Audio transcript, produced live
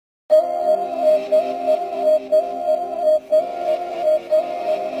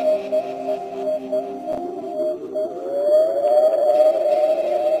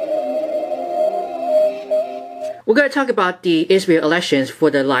We're going to talk about the Israel elections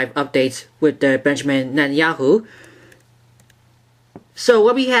for the live updates with Benjamin Netanyahu. So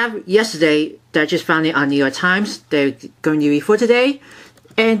what we have yesterday that I just found it on New York Times, they're going to read for today.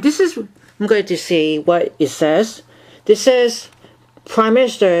 And this is, I'm going to see what it says. This says, Prime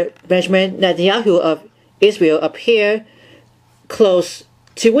Minister Benjamin Netanyahu of Israel appear close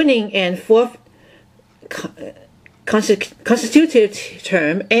to winning an fourth constitutive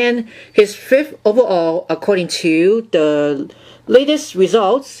term and his fifth overall, according to the latest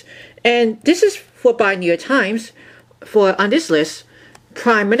results. And this is by New York Times. On this list,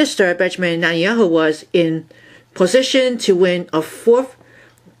 Prime Minister Benjamin Netanyahu was in position to win a fourth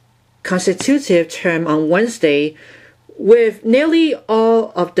constitutive term on Wednesday, with nearly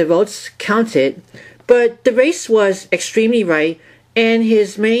all of the votes counted. But the race was extremely tight, and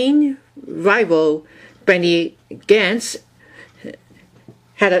his main rival, Benny Gantz,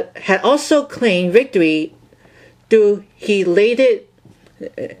 had also claimed victory, though he later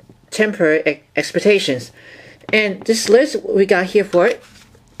tempered expectations. And this list we got here for it.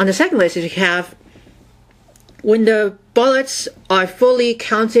 On the second list, we have, when the ballots are fully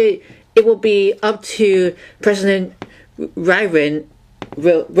counted, it will be up to President Rivlin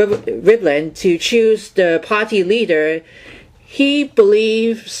to choose the party leader he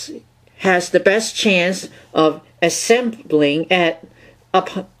believes has the best chance of assembling at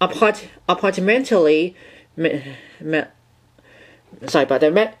approximately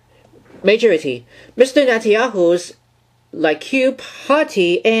majority. Mr. Netanyahu's Likud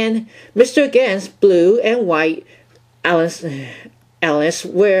party and Mr. Gantz's blue and white alliance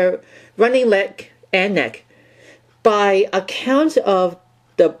were running neck and neck. By account of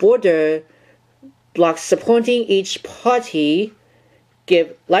the border blocks supporting each party,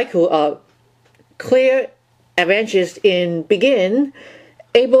 give Likud a clear advantage in begin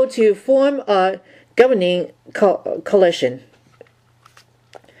able to form a governing coalition.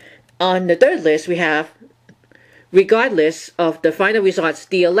 On the third list, we have, regardless of the final results,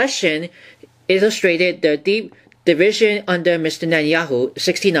 the election illustrated the deep division under Mr. Netanyahu,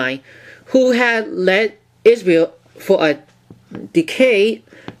 69, who had led Israel for a decade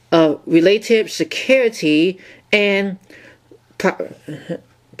of relative security and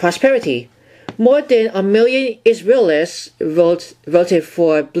prosperity. More than 1 million Israelis voted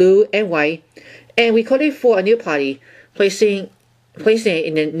for blue and white, and we called it for a new party, placing it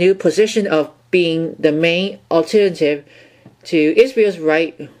in a new position of being the main alternative to Israel's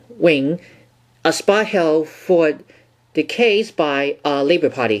right wing, a spot held for decades by a Labour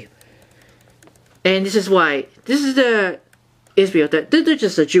Party. And this is why, this is the Israel, they're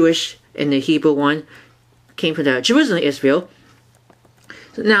just the Jewish and the Hebrew one, came from the Jerusalem, Israel.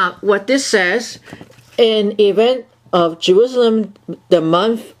 Now, what this says, an event of Jerusalem, the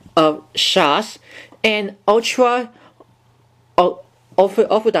month of Shas, an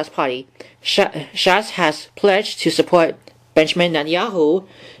ultra-Orthodox party, Shas has pledged to support Benjamin Netanyahu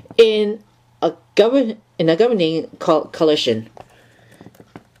in a governing coalition.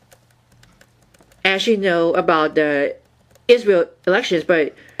 As you know about the Israel elections,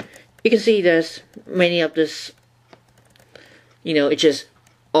 but you can see there's many of this, it's just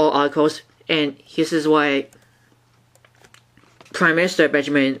all articles, and this is why Prime Minister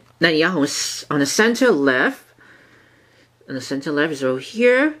Benjamin Netanyahu is on the center left. On the center left is over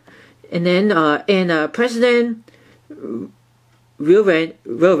here, and then President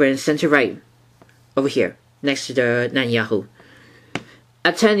Reuven center right over here next to the Netanyahu,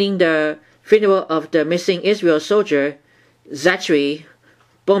 attending the funeral of the missing Israel soldier Zachary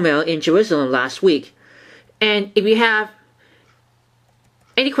Bomel in Jerusalem last week. And if you have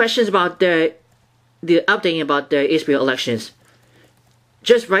any questions about the updating about the Israel elections,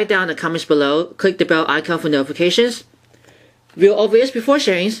 just write down in the comments below. Click the bell icon for notifications. Real obvious before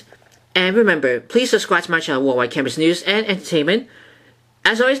sharing. And remember, please subscribe to my channel, Worldwide Campus News and Entertainment.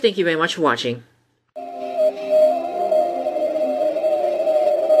 As always, thank you very much for watching.